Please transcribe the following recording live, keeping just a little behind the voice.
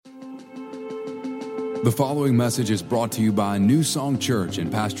The following message is brought to you by New Song Church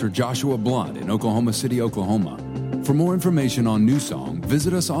and Pastor Joshua Blunt in Oklahoma City, Oklahoma. For more information on New Song,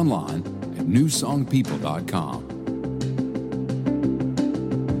 visit us online at newsongpeople.com.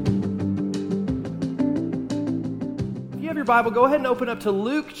 If you have your Bible, go ahead and open up to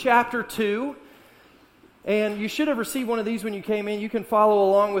Luke chapter 2. And you should have received one of these when you came in. You can follow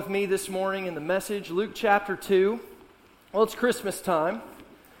along with me this morning in the message, Luke chapter 2. Well, it's Christmas time.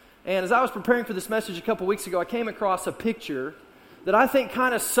 And as I was preparing for this message a couple weeks ago, I came across a picture that I think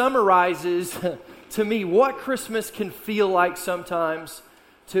kind of summarizes to me what Christmas can feel like sometimes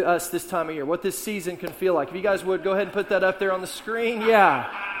to us this time of year, what this season can feel like. If you guys would, go ahead and put that up there on the screen. Yeah.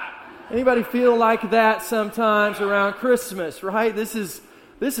 Anybody feel like that sometimes around Christmas, right? This is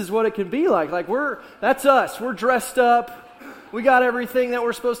what it can be like. That's us. We're dressed up. We got everything that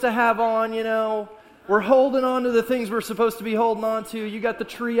we're supposed to have on, you know. We're holding on to the things we're supposed to be holding on to. You got the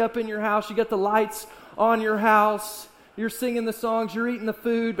tree up in your house. You got the lights on your house. You're singing the songs. You're eating the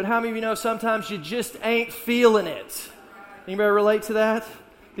food. But how many of you know sometimes you just ain't feeling it? Anybody relate to that?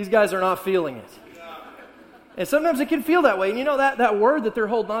 These guys are not feeling it. And sometimes it can feel that way. And you know that word that they're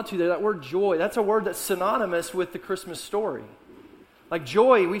holding on to there, that word joy, that's a word that's synonymous with the Christmas story. Like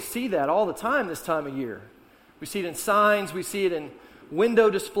joy, we see that all the time this time of year. We see it in signs. We see it in window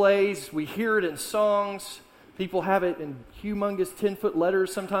displays. We hear it in songs. People have it in humongous 10-foot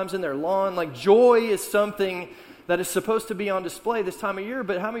letters sometimes in their lawn. Like joy is something that is supposed to be on display this time of year.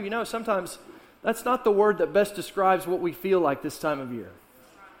 But how many of you know sometimes that's not the word that best describes what we feel like this time of year?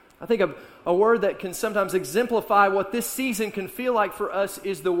 I think a word that can sometimes exemplify what this season can feel like for us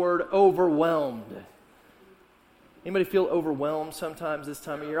is the word overwhelmed. Anybody feel overwhelmed sometimes this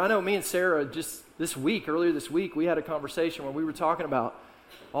time of year? I know me and Sarah just earlier this week, we had a conversation where we were talking about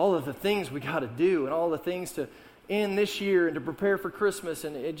all of the things we got to do and all the things to end this year and to prepare for Christmas,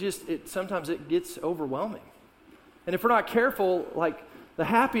 and sometimes it gets overwhelming. And if we're not careful, like the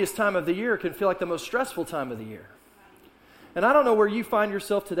happiest time of the year can feel like the most stressful time of the year. And I don't know where you find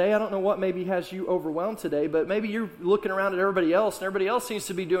yourself today. I don't know what maybe has you overwhelmed today, but maybe you're looking around at everybody else, and everybody else seems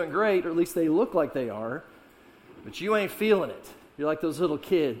to be doing great, or at least they look like they are. But you ain't feeling it. You're like those little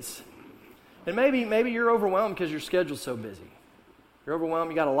kids. And maybe you're overwhelmed because your schedule's so busy. You're overwhelmed,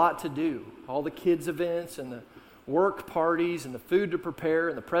 you got a lot to do. All the kids' events and the work parties and the food to prepare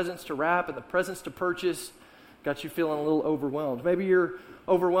and the presents to wrap and the presents to purchase got you feeling a little overwhelmed. Maybe you're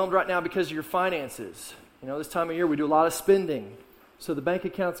overwhelmed right now because of your finances. You know, this time of year we do a lot of spending. So the bank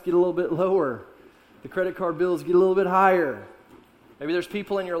accounts get a little bit lower. The credit card bills get a little bit higher. Maybe there's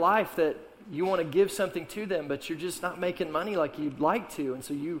people in your life that you want to give something to them, but you're just not making money like you'd like to, and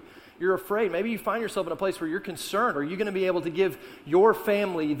so you're afraid. Maybe you find yourself in a place where you're concerned. Are you going to be able to give your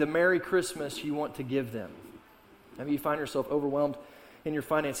family the Merry Christmas you want to give them? Maybe you find yourself overwhelmed in your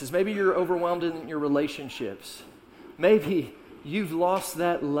finances. Maybe you're overwhelmed in your relationships. Maybe you've lost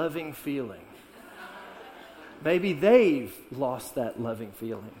that loving feeling. Maybe they've lost that loving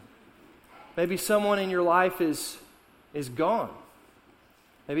feeling. Maybe someone in your life is gone.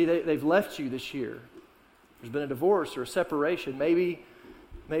 Maybe they've left you this year. There's been a divorce or a separation. Maybe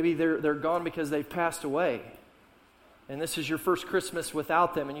they're gone because they've passed away. And this is your first Christmas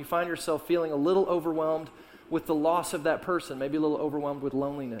without them, and you find yourself feeling a little overwhelmed with the loss of that person, maybe a little overwhelmed with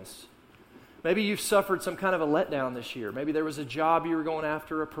loneliness. Maybe you've suffered some kind of a letdown this year. Maybe there was a job you were going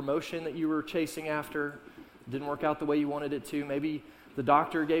after, a promotion that you were chasing after. It didn't work out the way you wanted it to. Maybe the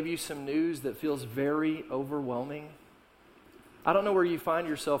doctor gave you some news that feels very overwhelming. I don't know where you find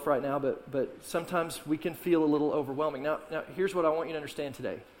yourself right now, but sometimes we can feel a little overwhelming. Now, here's what I want you to understand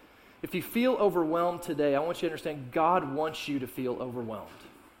today. If you feel overwhelmed today, I want you to understand God wants you to feel overwhelmed.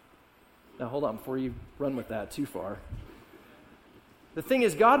 Now, hold on before you run with that too far. The thing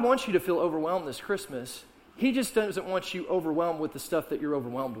is, God wants you to feel overwhelmed this Christmas. He just doesn't want you overwhelmed with the stuff that you're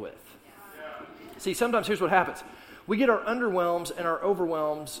overwhelmed with. Yeah. See, sometimes here's what happens. We get our underwhelms and our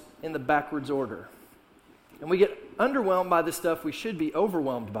overwhelms in the backwards order. And we get underwhelmed by the stuff we should be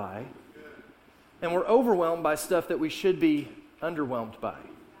overwhelmed by. And we're overwhelmed by stuff that we should be underwhelmed by.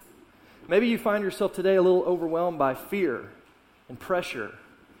 Maybe you find yourself today a little overwhelmed by fear and pressure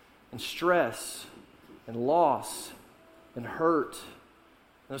and stress and loss and hurt.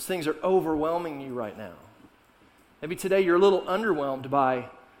 Those things are overwhelming you right now. Maybe today you're a little underwhelmed by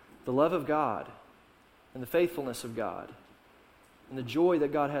the love of God and the faithfulness of God, and the joy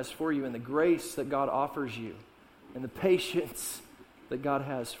that God has for you, and the grace that God offers you, and the patience that God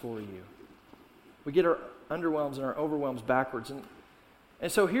has for you. We get our underwhelms and our overwhelms backwards. And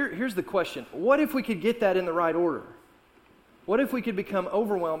so here's the question. What if we could get that in the right order? What if we could become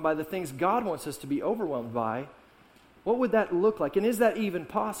overwhelmed by the things God wants us to be overwhelmed by? What would that look like? And is that even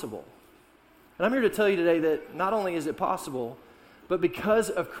possible? And I'm here to tell you today that not only is it possible, but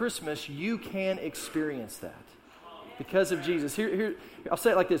because of Christmas, you can experience that. Because of Jesus. Here, I'll say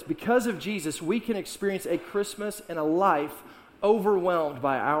it like this. Because of Jesus, we can experience a Christmas and a life overwhelmed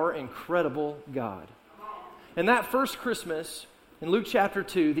by our incredible God. And that first Christmas, in Luke chapter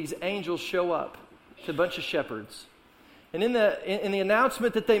 2, these angels show up to a bunch of shepherds. And in the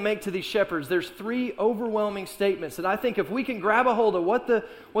announcement that they make to these shepherds, there's 3 overwhelming statements that I think if we can grab a hold of what the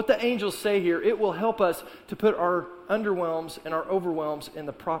angels say here, it will help us to put our underwhelms and our overwhelms in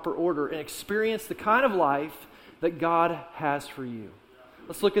the proper order and experience the kind of life that God has for you.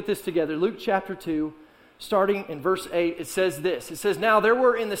 Let's look at this together. Luke chapter 2, starting in verse 8, it says this. It says, "Now there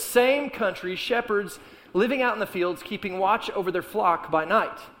were in the same country shepherds living out in the fields, keeping watch over their flock by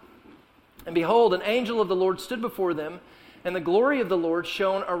night. And behold, an angel of the Lord stood before them, and the glory of the Lord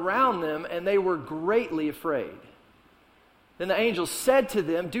shone around them, and they were greatly afraid. Then the angel said to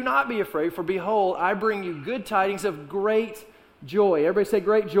them, 'Do not be afraid, for behold, I bring you good tidings of great joy.'" Everybody say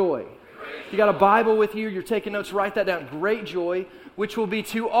great joy. If you got a Bible with you, you're taking notes, write that down. Great joy, which will be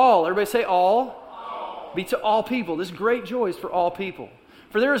to all. Everybody say all. Be to all people. This great joy is for all people.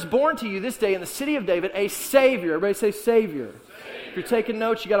 "For there is born to you this day in the city of David a Savior." Everybody say Savior. If you're taking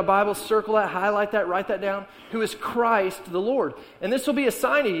notes, you got a Bible, circle that, highlight that, write that down. "Who is Christ the Lord. And this will be a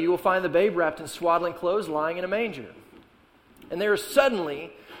sign to you. You will find the babe wrapped in swaddling clothes, lying in a manger." And there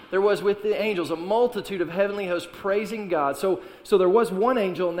was with the angels a multitude of heavenly hosts praising God. So there was one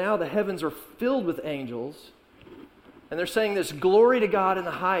angel, now the heavens are filled with angels. And they're saying this, "Glory to God in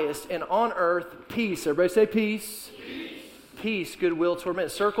the highest, and on earth peace." Everybody say peace. Peace, goodwill toward men.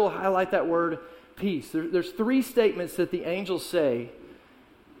 Circle, highlight that word, peace. There's 3 statements that the angels say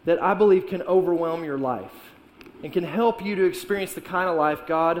that I believe can overwhelm your life and can help you to experience the kind of life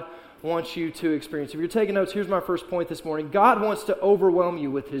God wants you to experience. If you're taking notes, here's my first point this morning. God wants to overwhelm you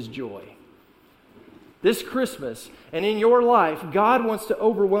with His joy. This Christmas and in your life, God wants to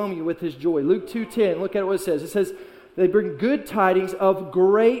overwhelm you with His joy. Luke 2:10, look at what it says. It says, "They bring good tidings of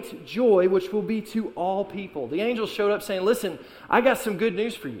great joy, which will be to all people." The angels showed up saying, "Listen, I got some good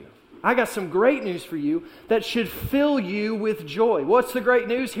news for you. I got some great news for you that should fill you with joy." What's the great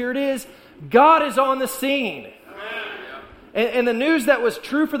news? Here it is. God is on the scene. And the news that was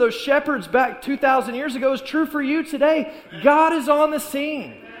true for those shepherds back 2,000 years ago is true for you today. God is on the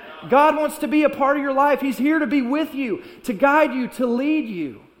scene. God wants to be a part of your life. He's here to be with you, to guide you, to lead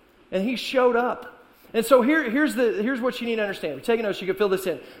you. And He showed up. And so here's what you need to understand. If you're taking notes, you can fill this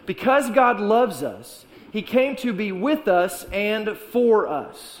in. Because God loves us, He came to be with us and for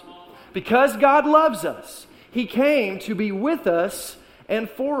us. Because God loves us, He came to be with us and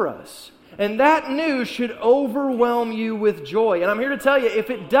for us. And that news should overwhelm you with joy. And I'm here to tell you, if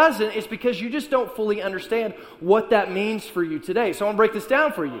it doesn't, it's because you just don't fully understand what that means for you today. So I want to break this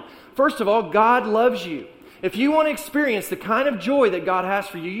down for you. First of all, God loves you. If you want to experience the kind of joy that God has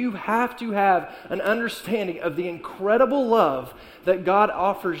for you, you have to have an understanding of the incredible love that God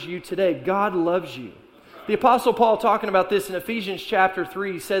offers you today. God loves you. The Apostle Paul, talking about this in Ephesians chapter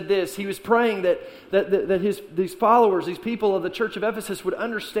 3, said this. He was praying that these followers, these people of the church of Ephesus would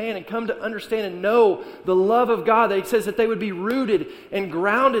understand and come to understand and know the love of God. That he says that they would be rooted and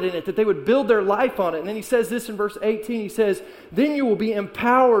grounded in it, that they would build their life on it. And then he says this in verse 18. He says, "Then you will be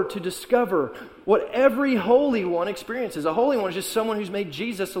empowered to discover what every holy one experiences." A holy one is just someone who's made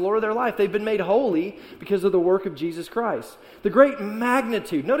Jesus the Lord of their life. They've been made holy because of the work of Jesus Christ. The great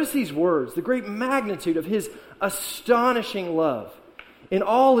magnitude, notice these words, the great magnitude of His astonishing love in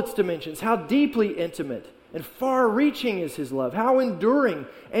all its dimensions. How deeply intimate and far-reaching is His love. How enduring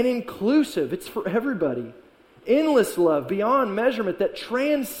and inclusive. It's for everybody. Endless love beyond measurement that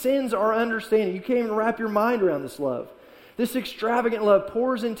transcends our understanding. You can't even wrap your mind around this love. This extravagant love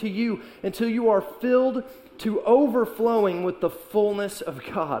pours into you until you are filled to overflowing with the fullness of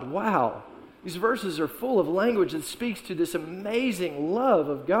God. Wow. These verses are full of language that speaks to this amazing love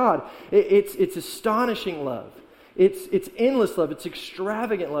of God. It's astonishing love. It's endless love. It's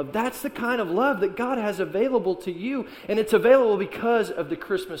extravagant love. That's the kind of love that God has available to you, and it's available because of the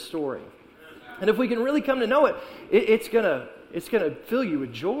Christmas story. And if we can really come to know it, it's gonna fill you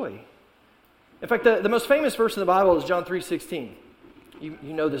with joy. In fact, the most famous verse in the Bible is John 3:16. You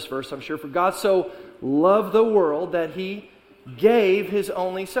know this verse, I'm sure. "For God so loved the world that He gave His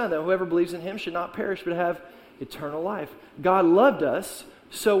only Son, that whoever believes in Him should not perish but have eternal life." God loved us,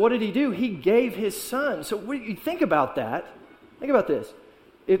 so what did He do? He gave His Son. So when you think about that, think about this.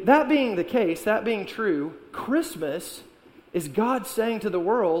 If that being the case, that being true, Christmas is God saying to the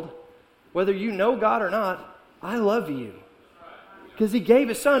world, whether you know God or not, I love you. Because He gave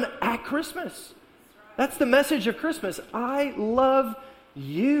His Son at Christmas. That's the message of Christmas. I love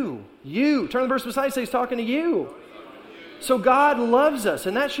You. Turn to the person beside you, say he's talking to you. So God loves us,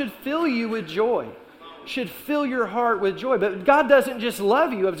 and that should fill you with joy. Should fill your heart with joy. But God doesn't just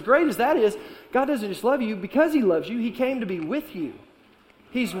love you. As great as that is, God doesn't just love you. Because He loves you, He came to be with you.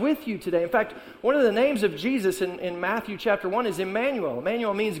 He's with you today. In fact, one of the names of Jesus in Matthew chapter 1 is Emmanuel.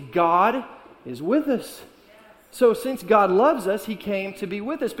 Emmanuel means God is with us. So since God loves us, He came to be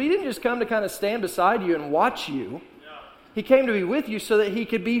with us. But He didn't just come to kind of stand beside you and watch you. He came to be with you so that He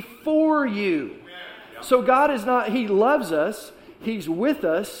could be for you. So God is not, He loves us, He's with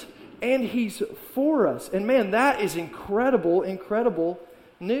us, and He's for us. And man, that is incredible, incredible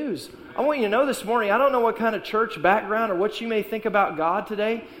news. I want you to know this morning, I don't know what kind of church background or what you may think about God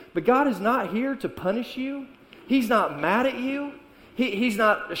today, but God is not here to punish you. He's not mad at you. He's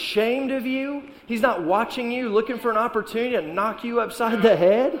not ashamed of you. He's not watching you, looking for an opportunity to knock you upside the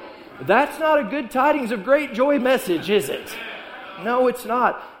head. That's not a good tidings of great joy message, is it? No, it's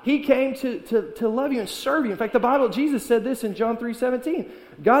not. He came to love you and serve you. In fact, the Bible, Jesus said this in John 3:17.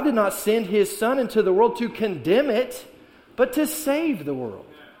 God did not send His Son into the world to condemn it, but to save the world.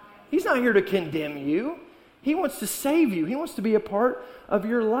 He's not here to condemn you. He wants to save you. He wants to be a part of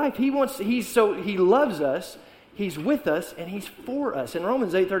your life. He loves us, He's with us, and He's for us. And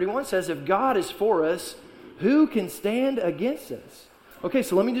Romans 8:31 says, if God is for us, who can stand against us? Okay,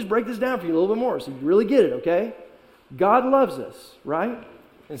 so let me just break this down for you a little bit more so you really get it, okay? God loves us, right?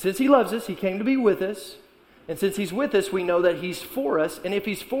 And since He loves us, He came to be with us. And since He's with us, we know that He's for us. And if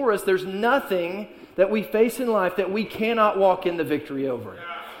He's for us, there's nothing that we face in life that we cannot walk in the victory over.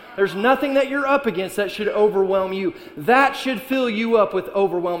 There's nothing that you're up against that should overwhelm you. That should fill you up with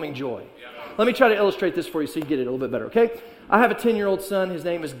overwhelming joy. Let me try to illustrate this for you so you get it a little bit better, okay? I have a 10-year-old son. His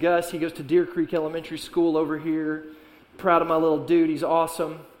name is Gus. He goes to Deer Creek Elementary School over here. Proud of my little dude. He's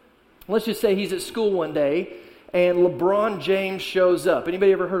awesome. Let's just say he's at school one day and LeBron James shows up.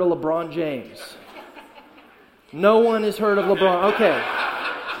 Anybody ever heard of LeBron James? No one has heard of LeBron.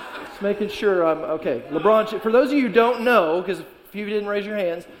 Okay. Just making sure I'm okay. LeBron, for those of you who don't know, because if you didn't raise your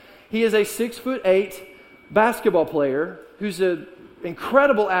hands, he is a 6'8" basketball player who's an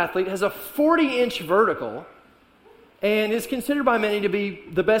incredible athlete, has a 40-inch vertical, and is considered by many to be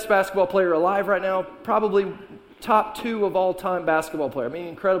the best basketball player alive right now, probably top 2 of all-time basketball player. I mean,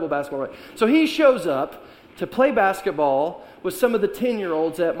 incredible basketball player. So he shows up to play basketball with some of the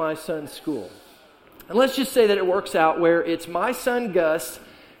 10-year-olds at my son's school. And let's just say that it works out where it's my son Gus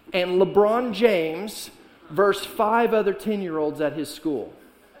and LeBron James versus 5 other 10-year-olds at his school.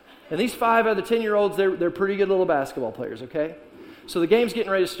 And these 5 other 10-year-olds, they're pretty good little basketball players, okay? So the game's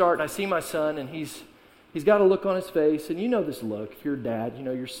getting ready to start, and I see my son, and he's got a look on his face, and you know this look. If you're a dad, you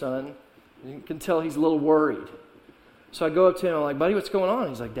know your son. You can tell he's a little worried. So I go up to him, I'm like, buddy, what's going on?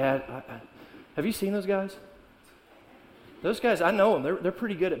 He's like, Dad, have you seen those guys? Those guys, I know them. They're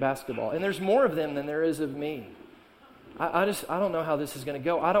pretty good at basketball. And there's more of them than there is of me. I don't know how this is going to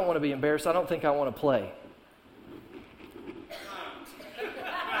go. I don't want to be embarrassed. I don't think I want to play.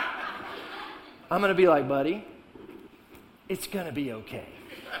 I'm going to be like, buddy, it's going to be okay.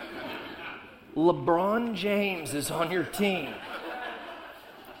 LeBron James is on your team.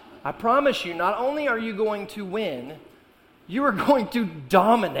 I promise you, not only are you going to win, you are going to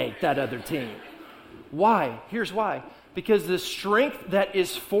dominate that other team. Why? Here's why. Because the strength that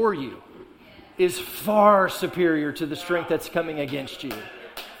is for you is far superior to the strength that's coming against you.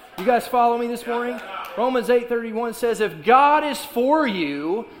 You guys follow me this morning? Romans 8:31 says, if God is for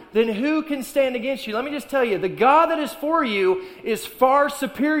you, then who can stand against you? Let me just tell you, the God that is for you is far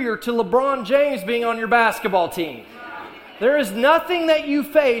superior to LeBron James being on your basketball team. There is nothing that you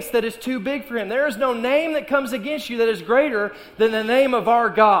face that is too big for Him. There is no name that comes against you that is greater than the name of our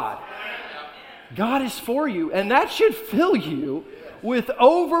God. God is for you, and that should fill you with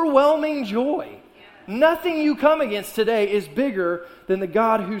overwhelming joy. Nothing you come against today is bigger than the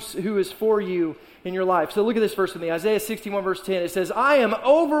God who is for you in your life. So look at this verse with me. Isaiah 61 verse 10. It says, I am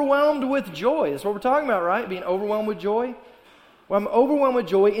overwhelmed with joy. That's what we're talking about, right? Being overwhelmed with joy. Well, I'm overwhelmed with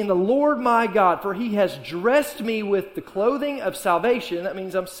joy in the Lord my God, for He has dressed me with the clothing of salvation. That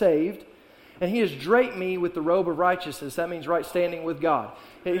means I'm saved. And He has draped me with the robe of righteousness. That means right standing with God.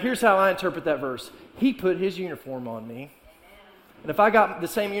 Here's how I interpret that verse. He put His uniform on me. And if I got the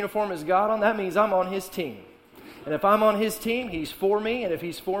same uniform as God on, that means I'm on His team. And if I'm on His team, He's for me. And if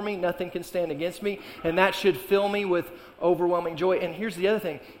He's for me, nothing can stand against me. And that should fill me with overwhelming joy. And here's the other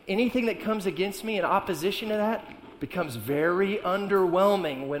thing. Anything that comes against me in opposition to that becomes very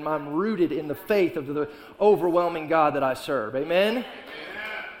underwhelming when I'm rooted in the faith of the overwhelming God that I serve. Amen?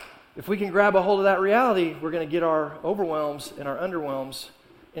 If we can grab a hold of that reality, we're going to get our overwhelms and our underwhelms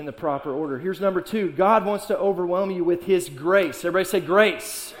in the proper order. Here's number 2. God wants to overwhelm you with His grace. Everybody say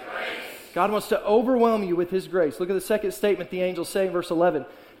grace. God wants to overwhelm you with His grace. Look at the second statement the angels say in verse 11.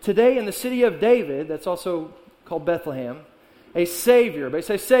 Today in the city of David, that's also called Bethlehem, a Savior, everybody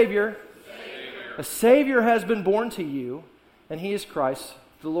say Savior. A Savior has been born to you, and He is Christ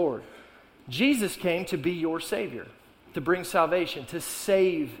the Lord. Jesus came to be your Savior, to bring salvation, to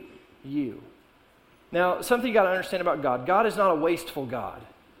save you. Now, something you got to understand about God. God is not a wasteful God.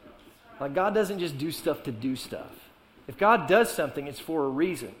 Like, God doesn't just do stuff to do stuff. If God does something, it's for a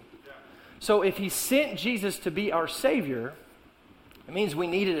reason. So if He sent Jesus to be our Savior, it means we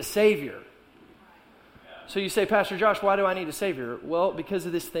needed a Savior. So you say, Pastor Josh, why do I need a Savior? Well, because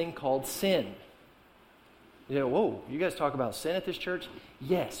of this thing called sin. You know, whoa, you guys talk about sin at this church?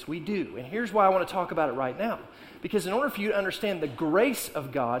 Yes, we do. And here's why I want to talk about it right now. Because in order for you to understand the grace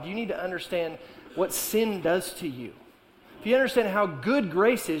of God, you need to understand what sin does to you. If you understand how good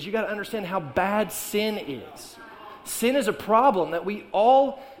grace is, you got to understand how bad sin is. Sin is a problem that we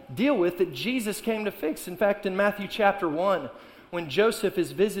all deal with that Jesus came to fix. In fact, in Matthew chapter 1, when Joseph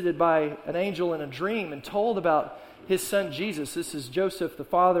is visited by an angel in a dream and told about his son Jesus, this is Joseph, the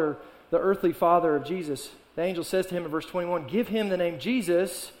father, the earthly father of Jesus. The angel says to him in verse 21, give him the name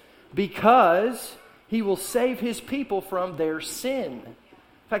Jesus because he will save his people from their sin.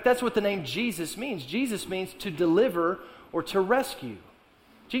 In fact, that's what the name Jesus means. Jesus means to deliver or to rescue.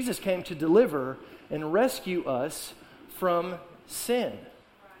 Jesus came to deliver and rescue us from sin.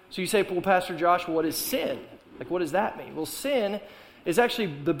 So you say, well, Pastor Josh, what is sin? Like, what does that mean? Well, sin is actually,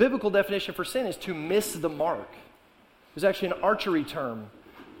 the biblical definition for sin is to miss the mark. There's actually an archery term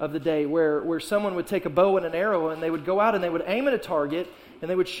of the day where someone would take a bow and an arrow and they would go out and they would aim at a target and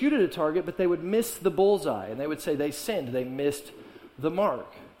they would shoot at a target, but they would miss the bullseye. And they would say they sinned. They missed the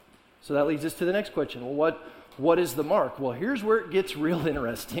mark. So that leads us to the next question. Well, what is the mark? Well, here's where it gets real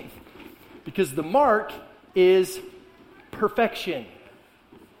interesting. Because the mark is perfection.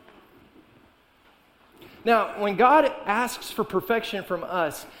 Now, when God asks for perfection from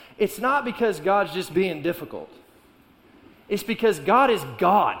us, it's not because God's just being difficult. It's because God is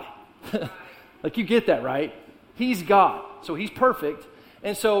God. Like, you get that, right? He's God, so He's perfect.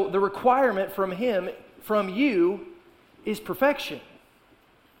 And so the requirement from Him, from you, is perfection.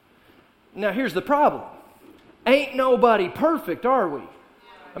 Now, here's the problem. Ain't nobody perfect, are we?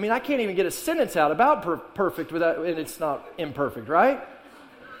 I mean, I can't even get a sentence out about perfect without, and it's not imperfect, right?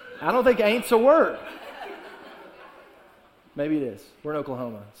 I don't think ain't's a word. Maybe it is. We're in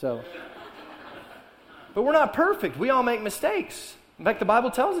Oklahoma, so. But we're not perfect. We all make mistakes. In fact, the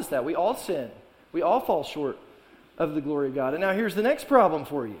Bible tells us that. We all sin. We all fall short of the glory of God. And now here's the next problem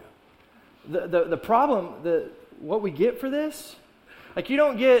for you. The problem, what we get for this, like, you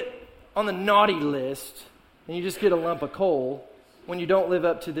don't get on the naughty list and you just get a lump of coal when you don't live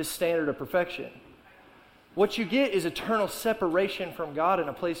up to this standard of perfection. What you get is eternal separation from God in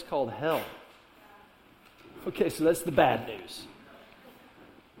a place called hell. Okay, so that's the bad news.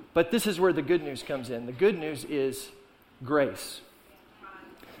 But this is where the good news comes in. The good news is grace.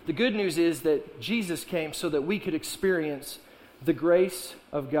 The good news is that Jesus came so that we could experience the grace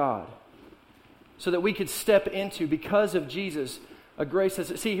of God. So that we could step into, because of Jesus, a grace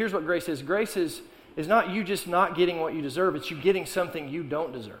that's... See, here's what grace is. Grace is not you just not getting what you deserve. It's you getting something you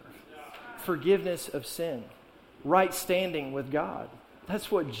don't deserve. Forgiveness of sin. Right standing with God.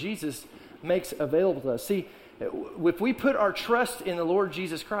 That's what Jesus makes available to us. See, if we put our trust in the Lord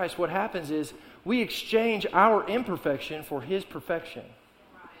Jesus Christ, what happens is we exchange our imperfection for His perfection.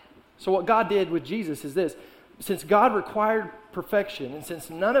 So what God did with Jesus is this. Since God required perfection, and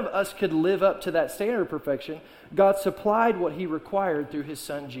since none of us could live up to that standard of perfection, God supplied what He required through His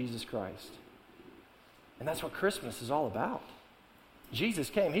Son, Jesus Christ. And that's what Christmas is all about.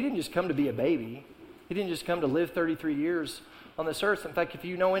 Jesus came. He didn't just come to be a baby. He didn't just come to live 33 years on this earth. In fact, if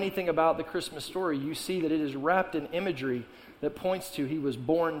you know anything about the Christmas story, you see that it is wrapped in imagery that points to He was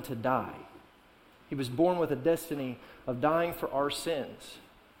born to die. He was born with a destiny of dying for our sins.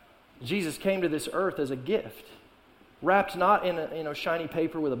 Jesus came to this earth as a gift, wrapped not in shiny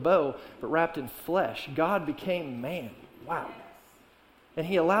paper with a bow, but wrapped in flesh. God became man. Wow. And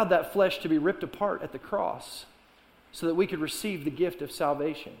He allowed that flesh to be ripped apart at the cross so that we could receive the gift of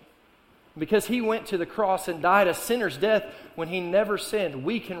salvation. Because He went to the cross and died a sinner's death when He never sinned,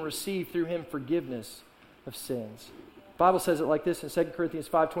 we can receive through Him forgiveness of sins. The Bible says it like this in 2 Corinthians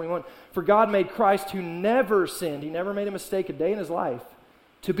 5:21. For God made Christ, who never sinned, He never made a mistake a day in His life,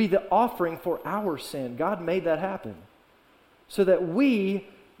 to be the offering for our sin. God made that happen so that we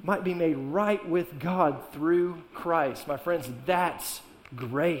might be made right with God through Christ. My friends, that's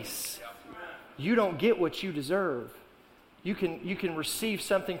grace. You don't get what you deserve. You can receive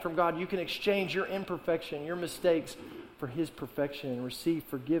something from God. You can exchange your imperfection, your mistakes, for His perfection and receive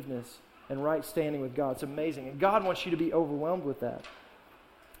forgiveness and right standing with God. It's amazing. And God wants you to be overwhelmed with that.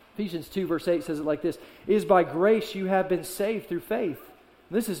 Ephesians 2 verse 8 says it like this: "It is by grace you have been saved through faith.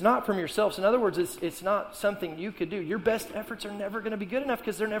 This is not from yourselves." In other words, it's not something you could do. Your best efforts are never going to be good enough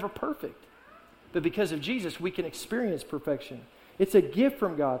because they're never perfect. But because of Jesus, we can experience perfection. It's a gift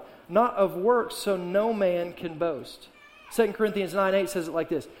from God, not of works, so no man can boast. 2 Corinthians 9:8 says it like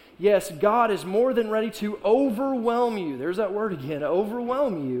this: "Yes, God is more than ready to overwhelm you," there's that word again,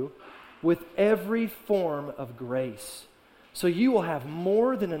 overwhelm you, "with every form of grace. So you will have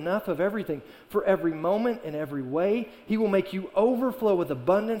more than enough of everything. For every moment and every way, He will make you overflow with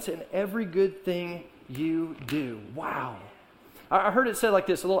abundance in every good thing you do." Wow. I heard it said like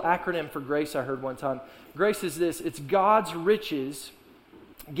this, a little acronym for grace I heard one time. Grace is this: it's God's riches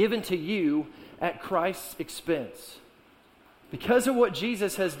given to you at Christ's expense. Because of what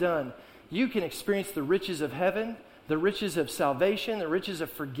Jesus has done, you can experience the riches of heaven, the riches of salvation, the riches of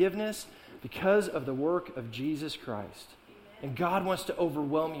forgiveness because of the work of Jesus Christ. And God wants to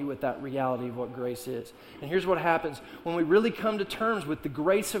overwhelm you with that reality of what grace is. And here's what happens when we really come to terms with the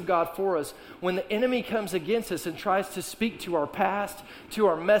grace of God for us. When the enemy comes against us and tries to speak to our past, to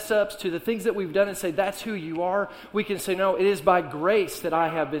our mess-ups, to the things that we've done and say, "That's who you are," we can say, "No, it is by grace that I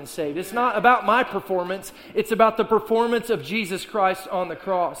have been saved." It's not about my performance. It's about the performance of Jesus Christ on the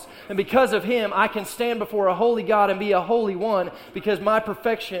cross. And because of Him, I can stand before a holy God and be a holy one because my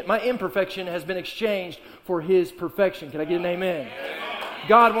imperfection has been exchanged for His perfection. Can I get an amen?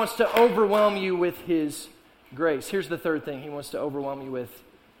 God wants to overwhelm you with His grace. Here's the third thing He wants to overwhelm you with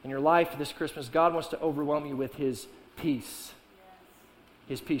in your life this Christmas. God wants to overwhelm you with His peace.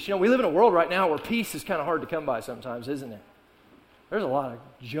 His peace. You know, we live in a world right now where peace is kind of hard to come by sometimes, isn't it? There's a lot of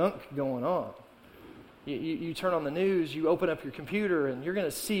junk going on. You turn on the news, you open up your computer, and you're going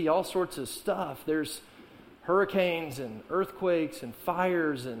to see all sorts of stuff. There's hurricanes and earthquakes and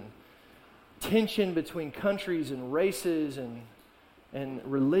fires and tension between countries and races and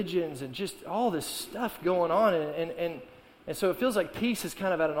religions and just all this stuff going on. And so it feels like peace is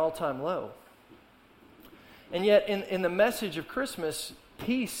kind of at an all-time low. And yet in the message of Christmas,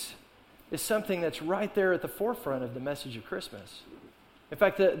 peace is something that's right there at the forefront of the message of Christmas. In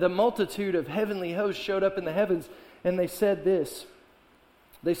fact, the multitude of heavenly hosts showed up in the heavens and they said this.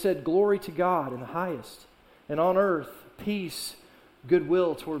 They said, "Glory to God in the highest, and on earth peace,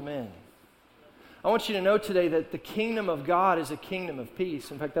 goodwill toward men." I want you to know today that the kingdom of God is a kingdom of peace.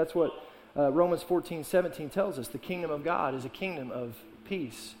 In fact, that's what Romans 14:17 tells us. The kingdom of God is a kingdom of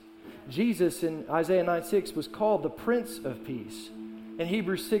peace. Jesus in Isaiah 9:6 was called the Prince of Peace. In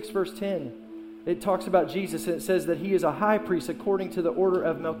Hebrews 6 verse 10, it talks about Jesus and it says that He is a high priest according to the order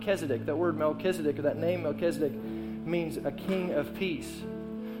of Melchizedek. That word Melchizedek, or that name Melchizedek, means a king of peace.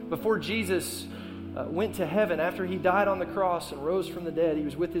 Before Jesus went to heaven, after He died on the cross and rose from the dead, He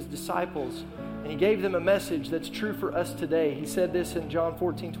was with His disciples and He gave them a message that's true for us today. He said this in John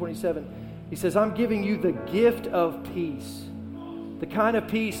 14:27. He says, "I'm giving you the gift of peace." The kind of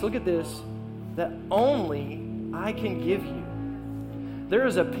peace, look at this, that only I can give you. There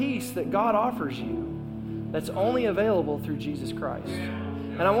is a peace that God offers you that's only available through Jesus Christ.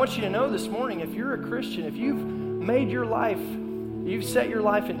 And I want you to know this morning, if you're a Christian, if you've made your life, you've set your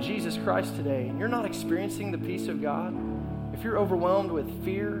life in Jesus Christ today, and you're not experiencing the peace of God, if you're overwhelmed with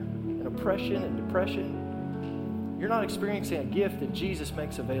fear and oppression and depression, you're not experiencing a gift that Jesus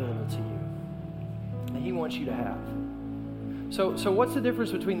makes available to you, and He wants you to have. So what's the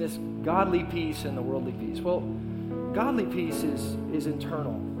difference between this godly peace and the worldly peace? Well, godly peace is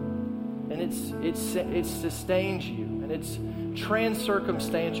internal, and it sustains you, and it's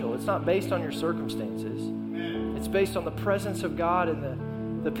trans-circumstantial. It's not based on your circumstances. It's based on the presence of God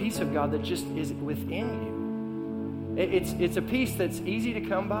and the peace of God that just is within you. It's a peace that's easy to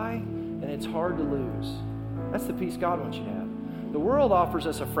come by, and it's hard to lose. That's the peace God wants you to have. The world offers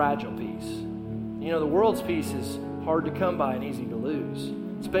us a fragile peace. You know, the world's peace is hard to come by and easy to lose.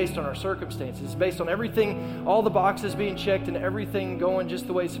 It's based on our circumstances. It's based on everything, all the boxes being checked and everything going just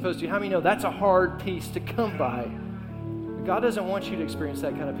the way it's supposed to. How many know that's a hard peace to come by? But God doesn't want you to experience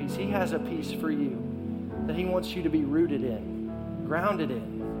that kind of peace. He has a peace for you that He wants you to be rooted in, grounded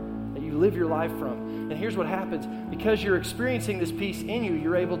in, that you live your life from. And here's what happens. Because you're experiencing this peace in you,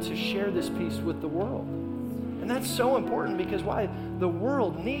 you're able to share this peace with the world. And that's so important because why? The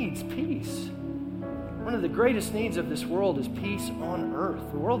world needs peace. One of the greatest needs of this world is peace on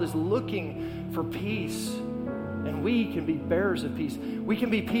earth. The world is looking for peace, and we can be bearers of peace. We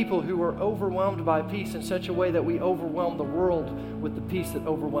can be people who are overwhelmed by peace in such a way that we overwhelm the world with the peace that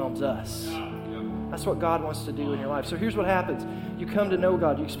overwhelms us. That's what God wants to do in your life. So here's what happens. You come to know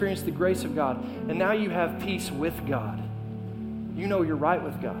God. You experience the grace of God. And now you have peace with God. You know you're right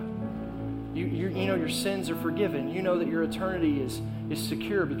with God. You know your sins are forgiven. You know that your eternity is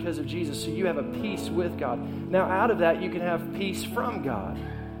secure because of Jesus. So you have a peace with God. Now out of that, you can have peace from God.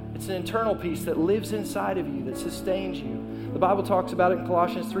 It's an internal peace that lives inside of you, that sustains you. The Bible talks about it in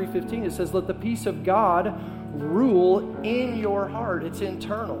Colossians 3:15. It says, let the peace of God rule in your heart. It's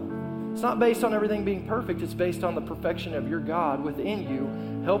internal. It's not based on everything being perfect. It's based on the perfection of your God within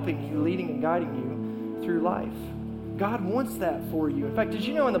you, helping you, leading and guiding you through life. God wants that for you. In fact, did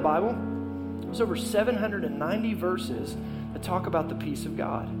you know in the Bible, there's over 790 verses that talk about the peace of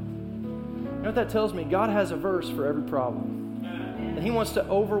God. You know what that tells me? God has a verse for every problem. And He wants to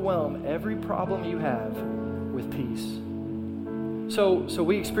overwhelm every problem you have with peace. So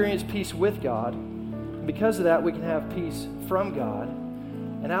we experience peace with God. And because of that, we can have peace from God.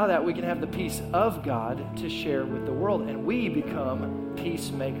 And out of that, we can have the peace of God to share with the world. And we become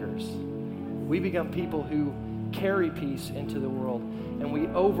peacemakers. We become people who carry peace into the world. And we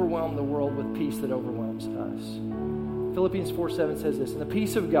overwhelm the world with peace that overwhelms us. Philippians 4:7 says this, and the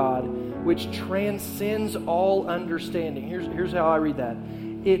peace of God, which transcends all understanding. Here's how I read that.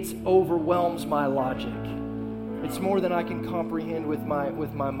 It overwhelms my logic. It's more than I can comprehend with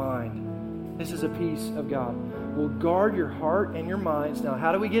my mind. This is a peace of God. Will guard your heart and your minds. Now,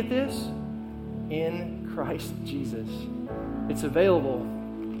 how do we get this? In Christ Jesus. It's available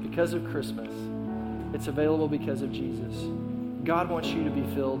because of Christmas. It's available because of Jesus. God wants you to be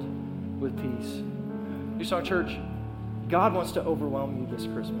filled with peace. New Song Church, God wants to overwhelm you this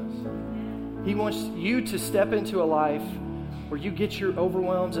Christmas. He wants you to step into a life where you get your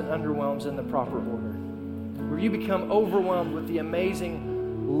overwhelms and underwhelms in the proper order. Where you become overwhelmed with the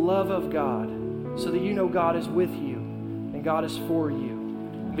amazing love of God so that you know God is with you and God is for you.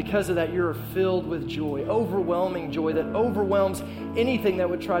 And because of that, you're filled with joy, overwhelming joy that overwhelms anything that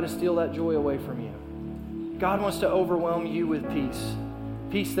would try to steal that joy away from you. God wants to overwhelm you with peace.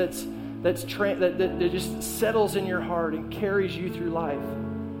 Peace that just settles in your heart and carries you through life.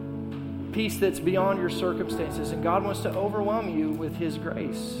 Peace that's beyond your circumstances. And God wants to overwhelm you with His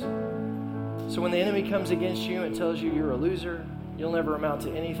grace. So when the enemy comes against you and tells you you're a loser, you'll never amount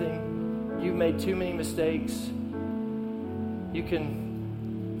to anything, you've made too many mistakes, you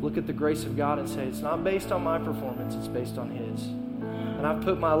can look at the grace of God and say, it's not based on my performance, it's based on His. And I've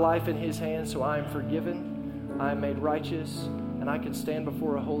put my life in His hands, so I am forgiven, I am made righteous, and I can stand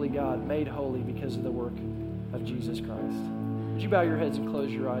before a holy God, made holy because of the work of Jesus Christ. Would you bow your heads and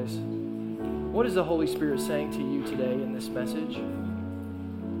close your eyes? What is the Holy Spirit saying to you today in this message?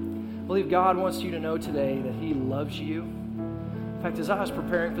 I believe God wants you to know today that He loves you. In fact, as I was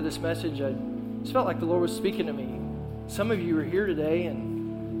preparing for this message, I just felt like the Lord was speaking to me. Some of you are here today,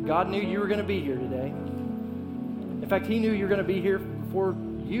 and God knew you were going to be here today. In fact, He knew you were going to be here before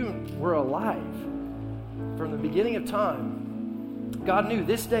you were alive. From the beginning of time, God knew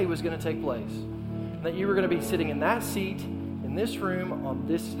this day was going to take place, and that you were going to be sitting in that seat, in this room, on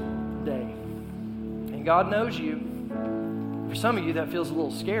this day. And God knows you. For some of you, that feels a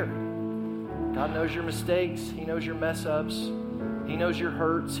little scary. God knows your mistakes. He knows your mess-ups. He knows your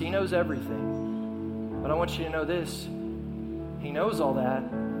hurts. He knows everything. But I want you to know this. He knows all that,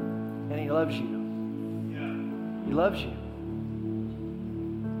 and He loves you. He loves you.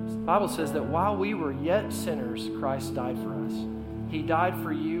 The Bible says that while we were yet sinners, Christ died for us. He died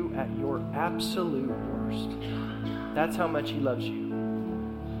for you at your absolute worst. That's how much He loves you.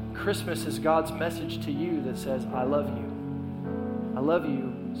 Christmas is God's message to you that says, I love you. I love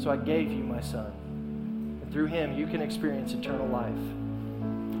you, so I gave you my Son. And through Him, you can experience eternal life.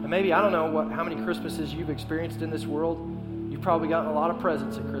 And maybe, I don't know how many Christmases you've experienced in this world. You've probably gotten a lot of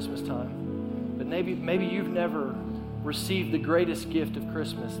presents at Christmas time. But maybe you've never received the greatest gift of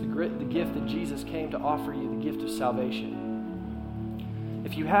Christmas, the gift that Jesus came to offer you, the gift of salvation.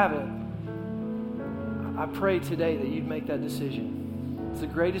 If you haven't, I pray today that you'd make that decision. It's the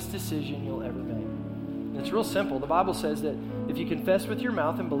greatest decision you'll ever make. And it's real simple. The Bible says that if you confess with your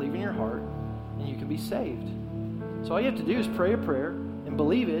mouth and believe in your heart, then you can be saved. So all you have to do is pray a prayer and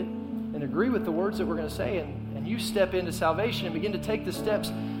believe it and agree with the words that we're going to say, and you step into salvation and begin to take the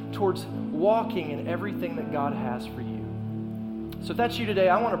steps towards walking in everything that God has for you. So if that's you today,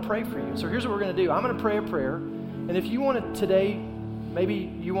 I want to pray for you. So here's what we're going to do. I'm going to pray a prayer. And if you want to today,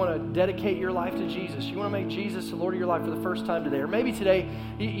 maybe you want to dedicate your life to Jesus. You want to make Jesus the Lord of your life for the first time today. Or maybe today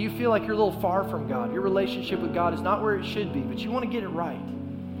you feel like you're a little far from God. Your relationship with God is not where it should be, but you want to get it right.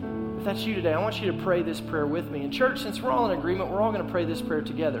 If that's you today, I want you to pray this prayer with me. And church, since we're all in agreement, we're all going to pray this prayer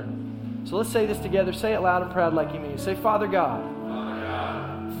together. So let's say this together. Say it loud and proud like you mean it. Say, Father God,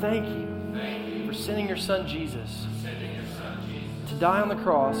 thank you for sending your Son Jesus to die on the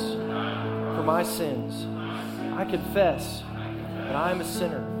cross for my sins. I confess that I am a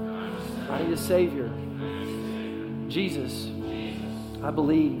sinner. I need a Savior. Jesus, I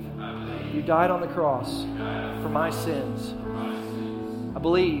believe you died on the cross for my sins. I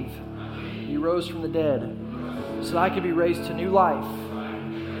believe you rose from the dead so that I could be raised to new life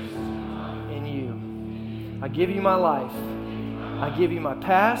in you. I give you my life. I give you my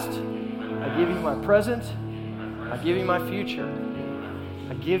past. I give you my present. I give you my future.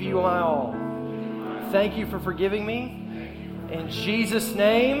 I give you my all. Thank you for forgiving me. In Jesus'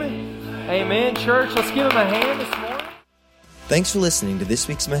 name, amen. Church, let's give him a hand this morning. Thanks for listening to this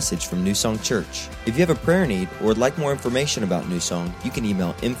week's message from New Song Church. If you have a prayer need or would like more information about New Song, you can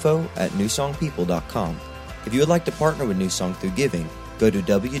email info@newsongpeople.com. If you would like to partner with New Song through giving, go to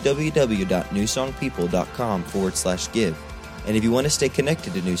www.newsongpeople.com/give. And if you want to stay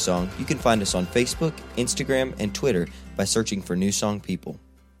connected to New Song, you can find us on Facebook, Instagram, and Twitter by searching for New Song People.